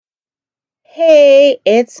Hey,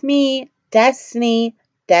 it's me, Destiny,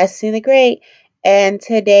 Destiny the Great, and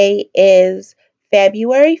today is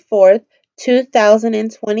February 4th,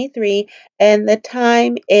 2023, and the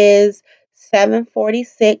time is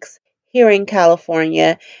 7:46 here in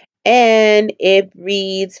California, and it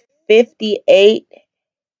reads 58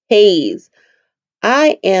 haze.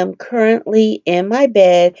 I am currently in my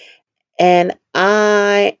bed and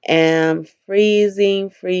I am freezing,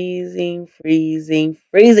 freezing, freezing,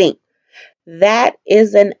 freezing. That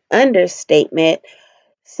is an understatement.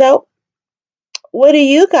 So, what are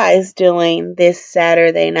you guys doing this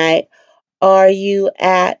Saturday night? Are you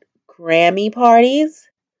at Grammy parties?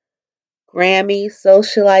 Grammy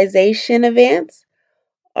socialization events?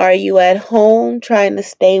 Are you at home trying to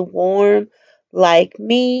stay warm like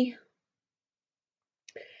me?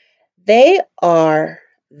 They are.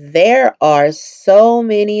 There are so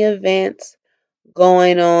many events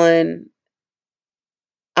going on.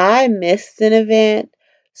 I missed an event,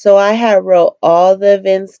 so I had wrote all the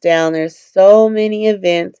events down. There's so many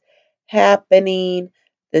events happening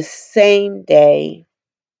the same day.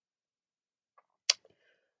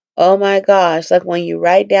 Oh my gosh, like when you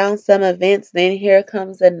write down some events, then here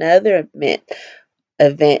comes another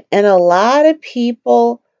event. And a lot of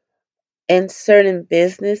people in certain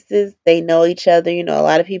businesses, they know each other. A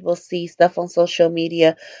lot of people see stuff on social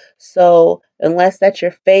media. So unless that's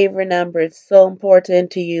your favorite number, it's so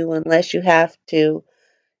important to you, unless you have to.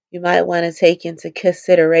 You might want to take into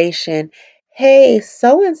consideration, hey,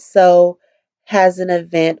 so and so has an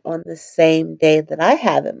event on the same day that I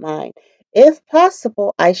have in mind. If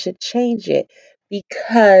possible, I should change it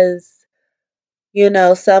because,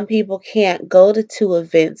 some people can't go to two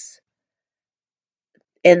events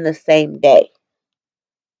in the same day.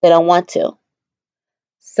 They don't want to.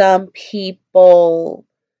 Some people,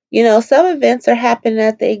 some events are happening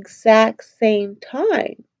at the exact same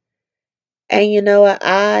time. And you know what?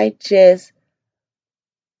 I just,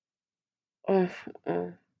 uh,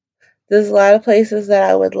 uh, there's a lot of places that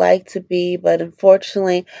I would like to be, but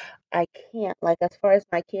unfortunately, I can't. Like, as far as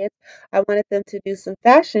my kids, I wanted them to do some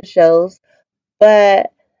fashion shows,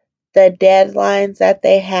 but the deadlines that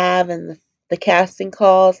they have and the casting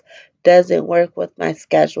calls doesn't work with my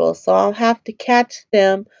schedule. So I'll have to catch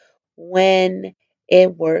them when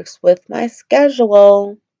it works with my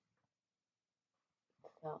schedule.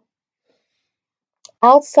 So,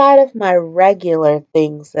 outside of my regular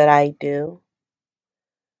things that I do,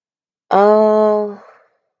 uh,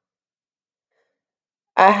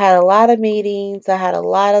 I had a lot of meetings, I had a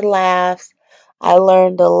lot of laughs, I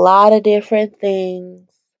learned a lot of different things,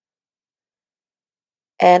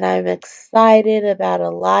 and I'm excited about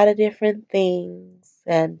a lot of different things.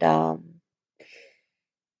 And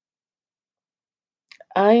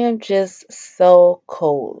I am just so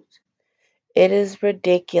cold. It is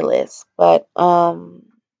ridiculous. But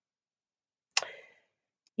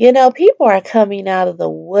people are coming out of the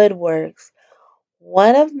woodworks.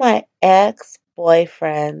 One of my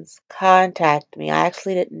ex-boyfriends contacted me. I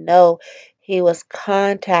actually didn't know he was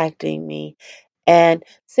contacting me. And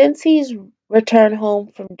since he's returned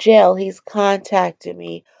home from jail, he's contacted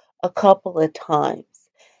me a couple of times.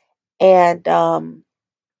 And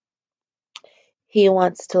he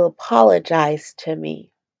wants to apologize to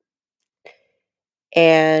me.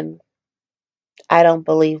 And I don't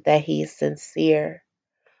believe that he's sincere.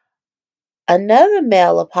 Another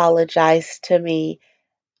male apologized to me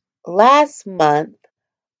last month,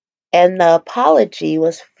 and the apology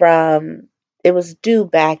it was due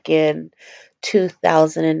back in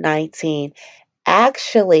 2019.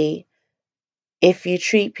 Actually, if you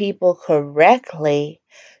treat people correctly,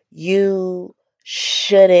 you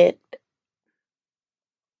shouldn't.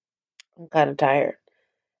 I'm kind of tired.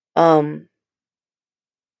 Um,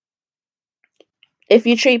 if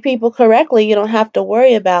you treat people correctly, you don't have to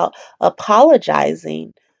worry about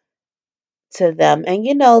apologizing to them. And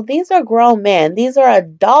these are grown men, these are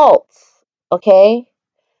adults, okay?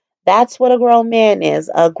 That's what a grown man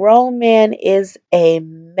is. A grown man is a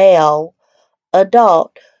male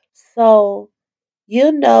adult. So,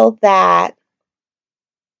 you know that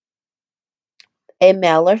a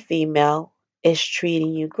male or female is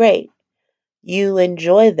treating you great. You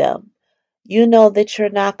enjoy them. You know that you're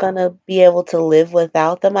not going to be able to live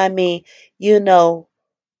without them. I mean, you know,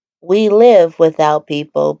 we live without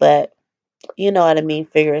people, but you know what I mean,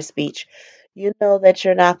 figure of speech. You know that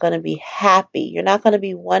you're not going to be happy. You're not going to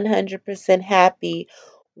be 100% happy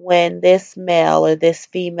when this male or this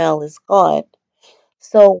female is gone.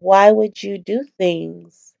 So why would you do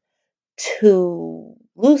things to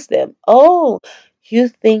lose them? Oh, you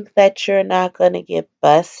think that you're not going to get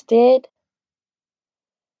busted?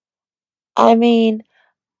 I mean,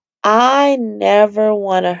 I never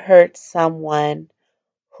want to hurt someone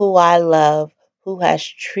who I love who has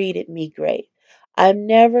treated me great. I'm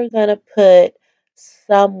never going to put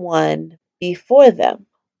someone before them.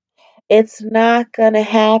 It's not going to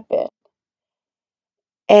happen.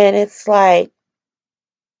 And it's like,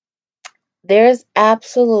 there's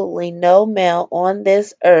absolutely no male on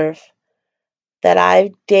this earth that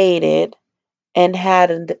I've dated and had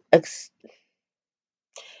a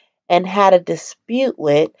dispute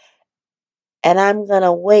with, and I'm going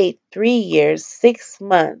to wait 3 years, 6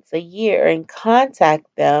 months, a year, and contact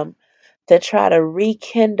them to try to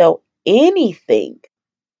rekindle anything.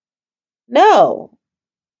 No.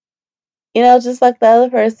 Just like the other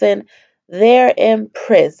person, they're in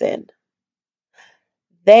prison.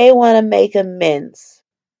 They want to make amends.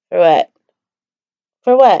 For what?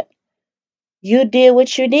 For what? You did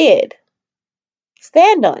what you did.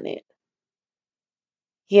 Stand on it.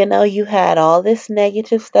 You had all this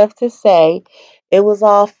negative stuff to say. It was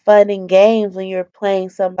all fun and games when you're playing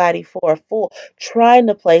somebody for a fool, trying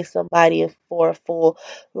to play somebody for a fool.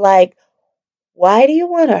 Like, why do you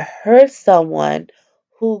want to hurt someone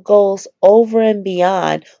who goes over and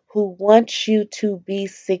beyond, who wants you to be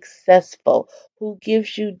successful, who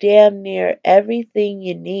gives you damn near everything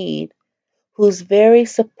you need, who's very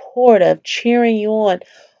supportive, cheering you on?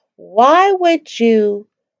 Why would you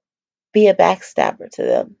be a backstabber to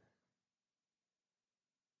them?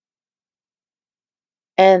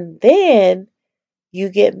 And then you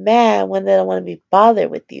get mad when they don't want to be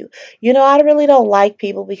bothered with you. I really don't like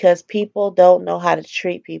people because people don't know how to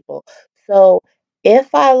treat people. So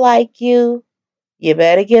if I like you, you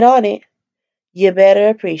better get on it. You better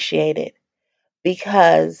appreciate it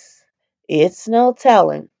because it's no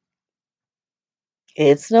telling.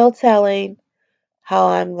 It's no telling how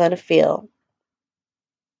I'm going to feel.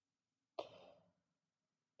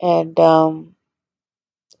 And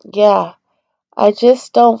yeah, I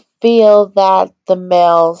just don't feel that the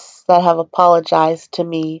males that have apologized to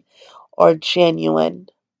me are genuine.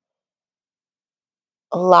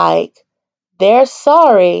 Like, they're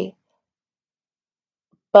sorry,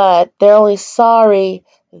 but they're only sorry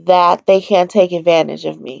that they can't take advantage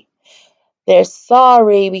of me. They're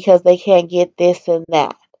sorry because they can't get this and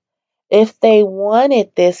that. If they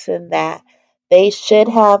wanted this and that, they should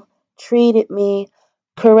have treated me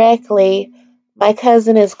correctly. My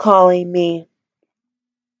cousin is calling me.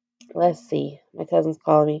 Let's see. My cousin's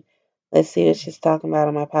calling me. Let's see what she's talking about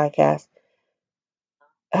on my podcast.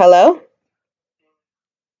 Hello?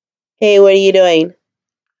 Hey, what are you doing?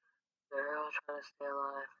 Girl, trying to stay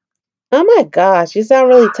alive. Oh my gosh, you sound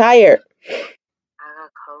really tired. I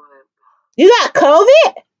got COVID. You got COVID?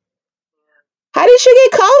 Yeah. How did you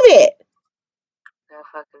get COVID? That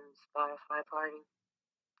fucking Spotify party.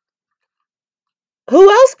 Who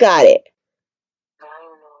else got it? I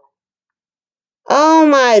don't know. Oh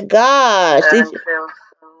my gosh. I feel so,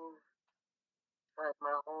 like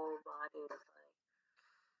my whole body is like,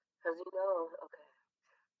 because okay,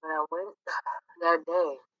 when I went that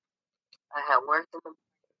day, I had worked in the.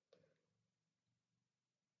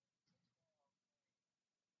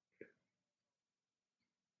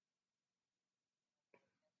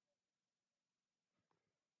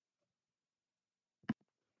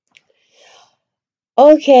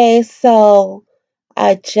 Okay, so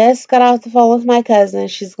I just got off the phone with my cousin.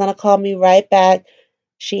 She's going to call me right back.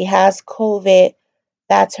 She has COVID.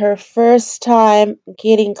 That's her first time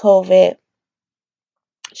getting COVID.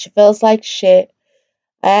 She feels like shit.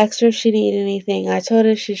 I asked her if she needed anything. I told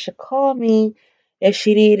her she should call me. If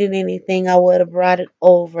she needed anything, I would have brought it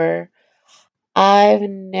over. I've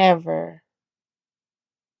never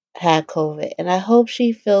had COVID, and I hope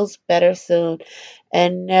she feels better soon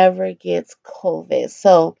and never gets COVID.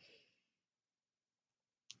 So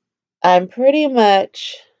I'm pretty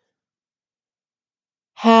much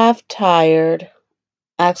half tired.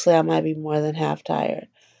 Actually, I might be more than half tired.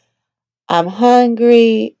 I'm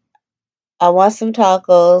hungry. I want some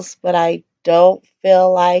tacos, but I don't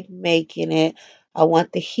feel like making it. I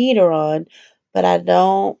want the heater on, but I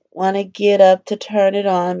don't want to get up to turn it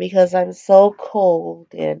on because I'm so cold.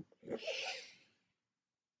 And,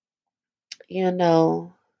 you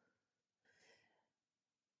know,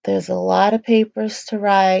 there's a lot of papers to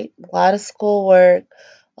write, a lot of schoolwork,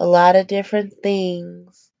 a lot of different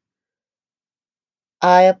things.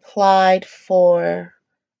 I applied for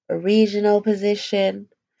a regional position.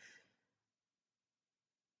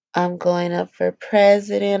 I'm going up for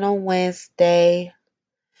president on Wednesday.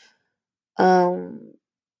 Um,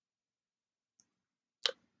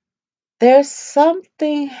 there's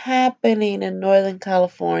something happening in Northern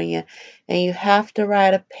California, and you have to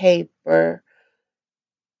write a paper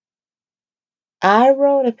I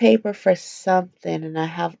wrote a paper for something and I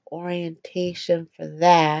have orientation for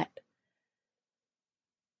that.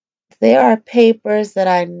 There are papers that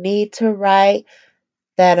I need to write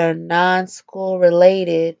that are non school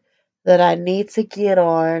related that I need to get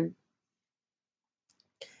on.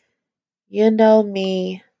 You know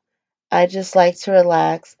me, I just like to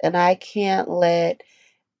relax and I can't let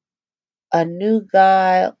a new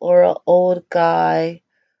guy or an old guy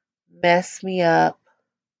mess me up.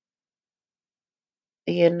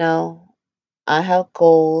 You know, I have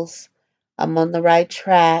goals. I'm on the right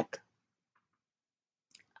track.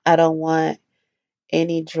 I don't want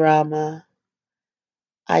any drama.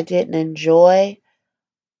 I didn't enjoy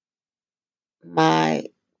my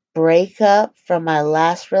breakup from my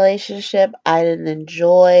last relationship. I didn't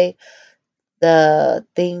enjoy the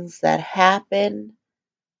things that happened,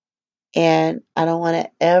 and I don't want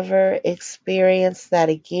to ever experience that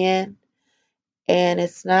again. And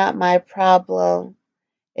it's not my problem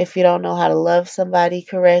if you don't know how to love somebody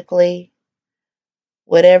correctly.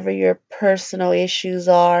 Whatever your personal issues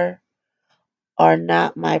are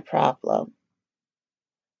not my problem.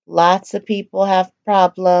 Lots of people have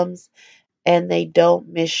problems and they don't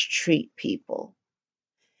mistreat people.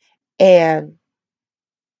 And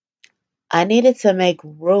I needed to make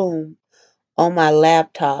room on my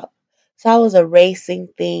laptop. So I was erasing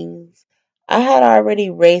things. I had already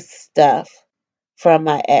erased stuff from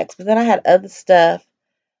my ex, but then I had other stuff.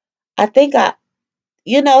 I think I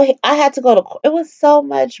had to go to, it was so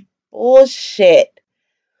much bullshit.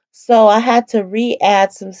 So I had to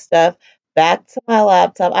re-add some stuff back to my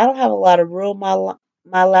laptop. I don't have a lot of room on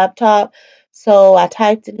my laptop, so I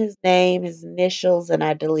typed in his name, his initials, and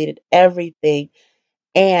I deleted everything.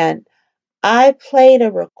 And I played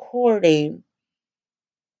a recording,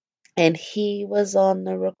 and he was on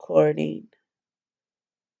the recording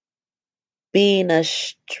being a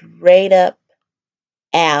straight up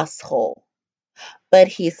asshole. But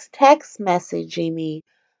he's text messaging me,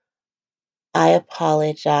 I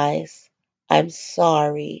apologize. I'm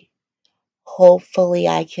sorry. Hopefully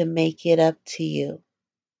I can make it up to you.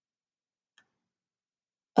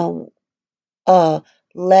 Um, uh,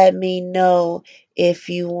 let me know if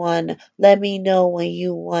you wanna, let me know when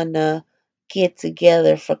you wanna get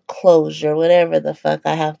together for closure, whatever the fuck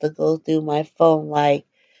I have to go through my phone like.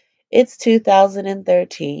 It's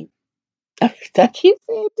 2013. I keep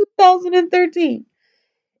saying 2013.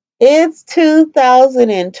 It's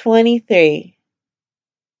 2023.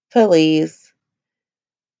 Please.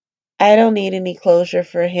 I don't need any closure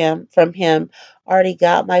for him from him. Already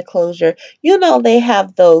got my closure. You know they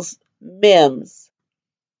have those memes,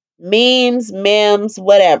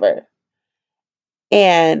 whatever.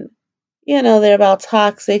 And they're about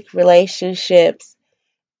toxic relationships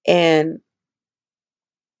and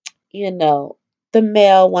you know, the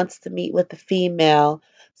male wants to meet with the female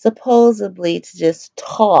supposedly to just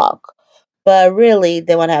talk, but really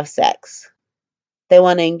they want to have sex. They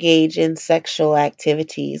want to engage in sexual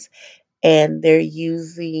activities and they're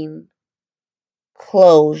using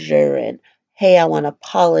closure and, hey, I want to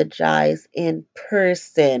apologize in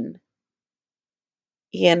person,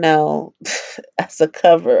 you know, as a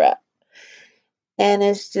cover up. And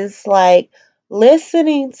it's just like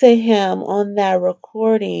listening to him on that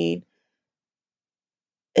recording,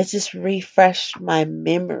 it just refreshed my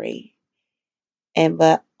memory. And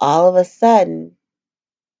but all of a sudden,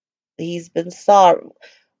 he's been sorry.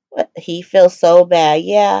 He feels so bad.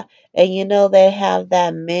 Yeah. And they have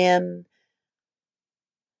that meme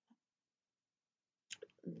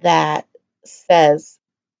that says,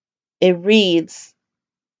 it reads,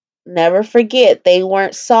 never forget they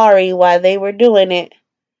weren't sorry while they were doing it.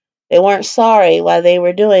 They weren't sorry while they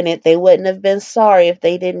were doing it. They wouldn't have been sorry if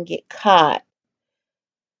they didn't get caught.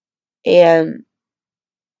 And,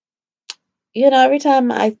 every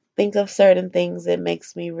time I think of certain things, it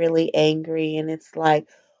makes me really angry. And it's like,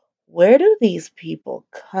 where do these people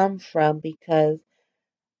come from? Because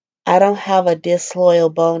I don't have a disloyal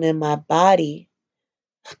bone in my body.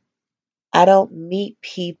 I don't meet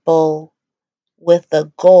people with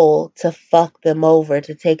the goal to fuck them over,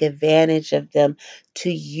 to take advantage of them, to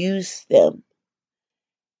use them.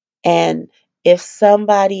 And if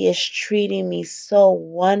somebody is treating me so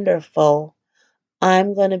wonderful,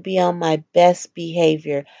 I'm going to be on my best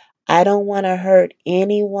behavior. I don't want to hurt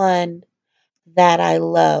anyone that I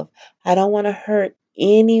love. I don't want to hurt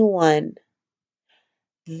anyone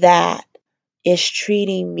that is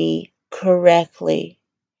treating me correctly.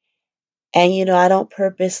 And I don't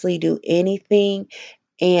purposely do anything.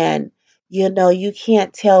 And you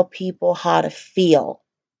can't tell people how to feel.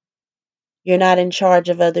 You're not in charge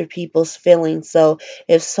of other people's feelings. So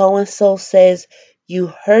if so and so says you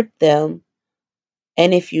hurt them,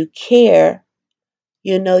 And if you care,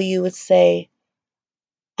 you would say,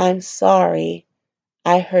 I'm sorry,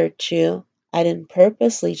 I hurt you. I didn't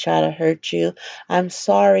purposely try to hurt you. I'm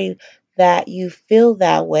sorry that you feel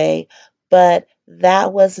that way, but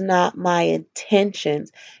that was not my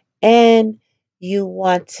intentions. And you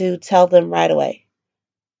want to tell them right away.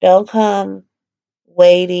 Don't come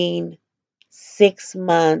waiting 6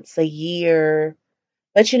 months, a year.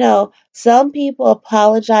 But some people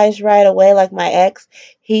apologize right away. Like my ex,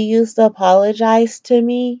 he used to apologize to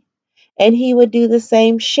me and he would do the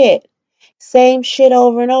same shit. Same shit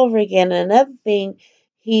over and over again. And another thing,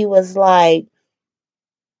 he was like,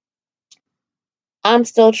 I'm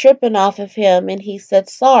still tripping off of him. And he said,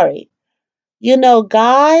 sorry.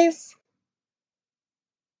 Guys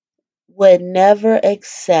would never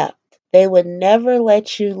accept, they would never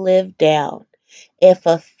let you live down if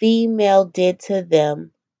a female did to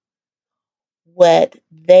them what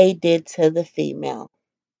they did to the female.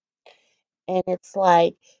 And it's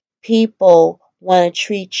like people want to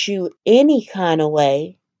treat you any kind of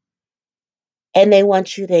way and they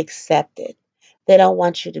want you to accept it. They don't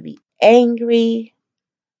want you to be angry.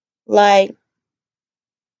 Like,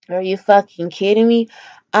 are you fucking kidding me?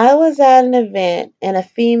 I was at an event and a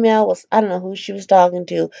female was, I don't know who she was talking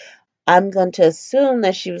to. I'm going to assume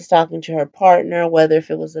that she was talking to her partner, whether if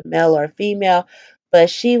it was a male or a female, but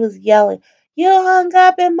she was yelling, you hung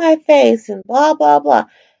up in my face and blah, blah, blah.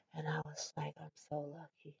 And I was like, I'm so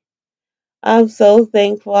lucky. I'm so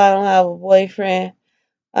thankful I don't have a boyfriend.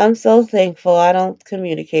 I'm so thankful I don't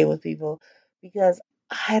communicate with people because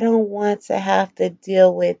I don't want to have to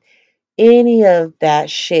deal with any of that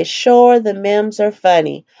shit. Sure, the memes are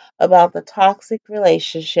funny about the toxic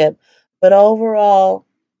relationship, but overall,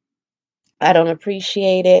 I don't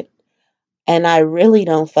appreciate it. And I really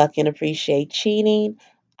don't fucking appreciate cheating.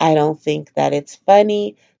 I don't think that it's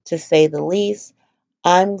funny, to say the least.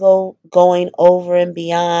 I'm going over and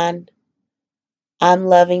beyond. I'm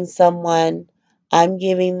loving someone. I'm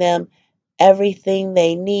giving them everything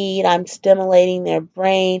they need. I'm stimulating their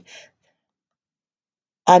brain.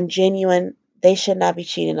 I'm genuine. They should not be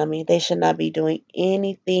cheating on me. They should not be doing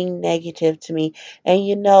anything negative to me. And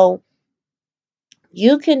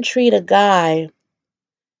you can treat a guy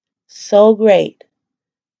so great.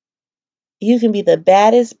 You can be the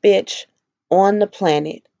baddest bitch on the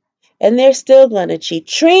planet. And they're still going to cheat.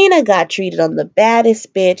 Trina got treated on. The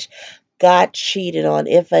baddest bitch got cheated on.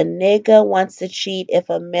 If a nigga wants to cheat, if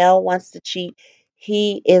a male wants to cheat,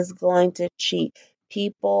 he is going to cheat.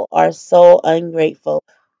 People are so ungrateful.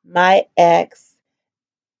 My ex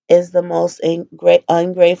is the most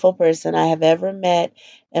ungrateful person I have ever met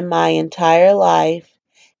in my entire life.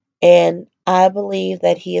 And I believe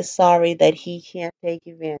that he is sorry that he can't take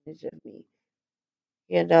advantage of me.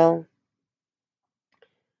 You know,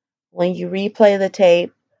 when you replay the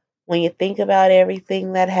tape, when you think about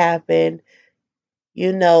everything that happened,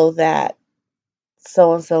 you know that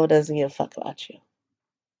so and so doesn't give a fuck about you.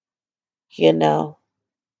 You know,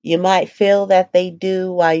 you might feel that they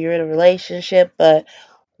do while you're in a relationship, but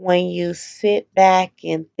when you sit back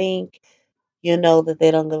and think, you know that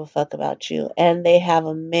they don't give a fuck about you. And they have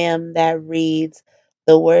a meme that reads,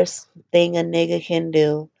 the worst thing a nigga can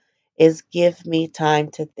do is give me time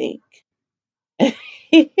to think.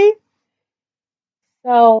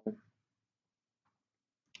 So,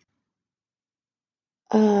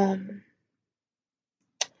 um,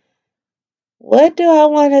 what do I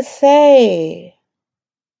want to say?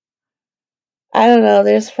 I don't know.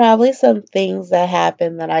 There's probably some things that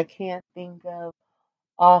happen that I can't think of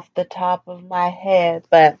off the top of my head,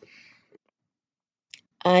 but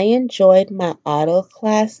I enjoyed my auto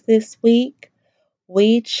class this week.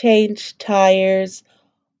 We changed tires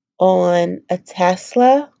on a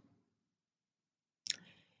Tesla,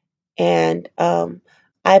 and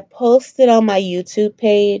I posted on my YouTube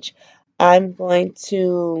page. I'm going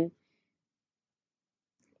to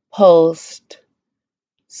post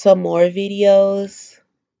some more videos,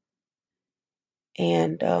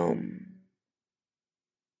 and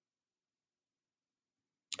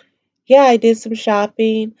yeah, I did some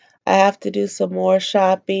shopping. I have to do some more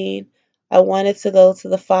shopping. I wanted to go to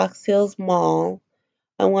the Fox Hills Mall.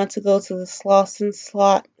 I want to go to the Slauson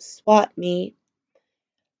Swap Meet.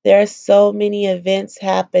 There are so many events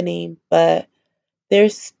happening, but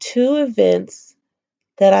there's two events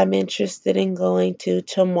that I'm interested in going to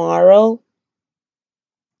tomorrow,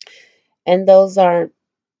 and those aren't,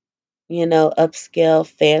 upscale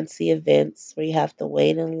fancy events where you have to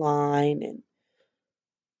wait in line and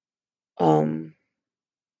um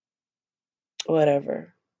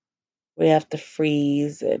whatever. We have to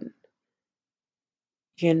freeze and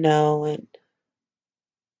and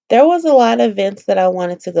There was a lot of events that I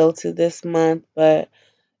wanted to go to this month, but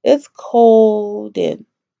it's cold and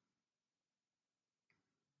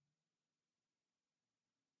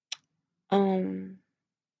um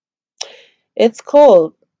it's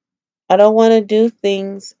cold. I don't want to do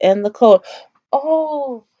things in the cold.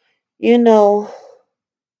 Oh, you know,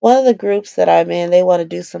 one of the groups that I'm in, they want to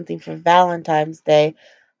do something for Valentine's Day.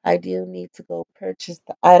 I do need to go purchase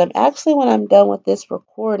the item. Actually, when I'm done with this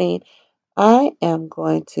recording, I am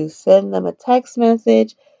going to send them a text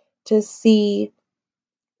message to see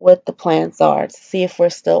what the plans are, to see if we're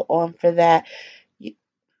still on for that. You,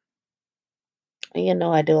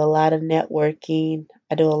 I do a lot of networking,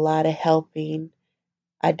 I do a lot of helping,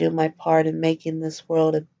 I do my part in making this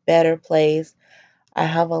world a better place. I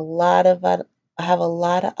have a lot of I have a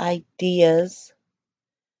lot of ideas,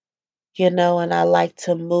 and I like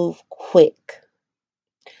to move quick.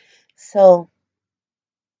 So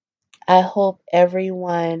I hope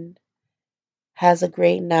everyone has a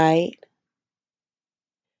great night.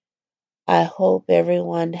 I hope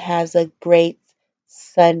everyone has a great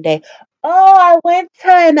Sunday. Oh, I went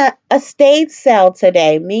to an estate sale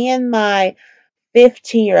today, me and my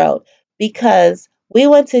 15-year-old, because we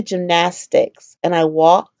went to gymnastics and I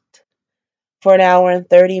walked for an hour and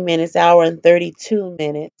 30 minutes, hour and 32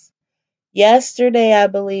 minutes. Yesterday, I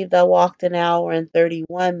believed I walked an hour and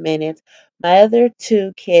 31 minutes. My other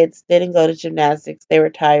two kids didn't go to gymnastics. They were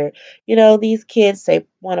tired. These kids, they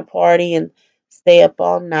want to party and stay up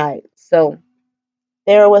all night. So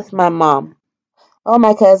they were with my mom. Oh,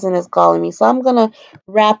 my cousin is calling me. So I'm going to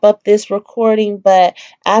wrap up this recording. But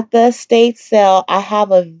at the estate sale, I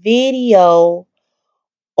have a video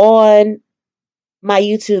on my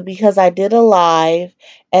YouTube because I did a live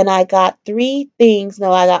and I got three things.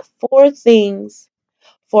 No, I got four things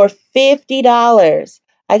for $50.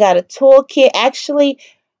 I got a toolkit. Actually,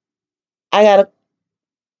 I got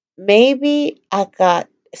I got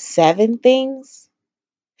seven things.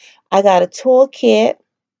 I got a toolkit.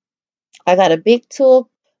 I got a big tool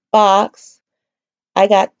box. I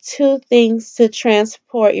got two things to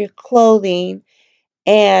transport your clothing,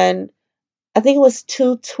 and I think it was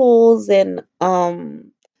two tools and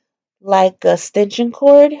like a extension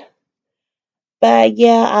cord. But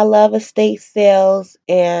yeah, I love estate sales,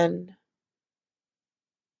 and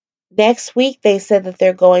next week they said that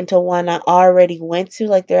they're going to one I already went to,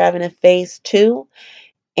 like they're having a phase two,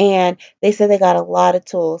 and they said they got a lot of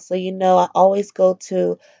tools. So I always go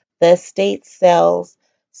to the estate sales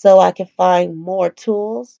so I can find more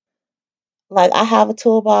tools. Like I have a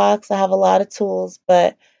toolbox, I have a lot of tools,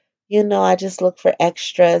 but I just look for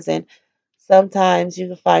extras, and sometimes you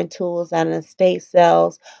can find tools at an estate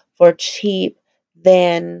sales for cheap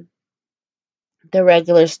than the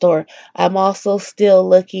regular store. I'm also still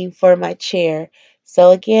looking for my chair.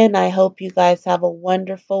 So again, I hope you guys have a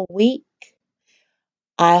wonderful week.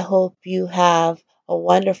 I hope you have a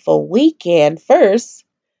wonderful weekend first,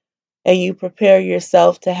 and you prepare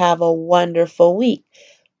yourself to have a wonderful week.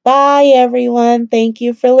 Bye, everyone. Thank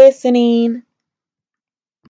you for listening.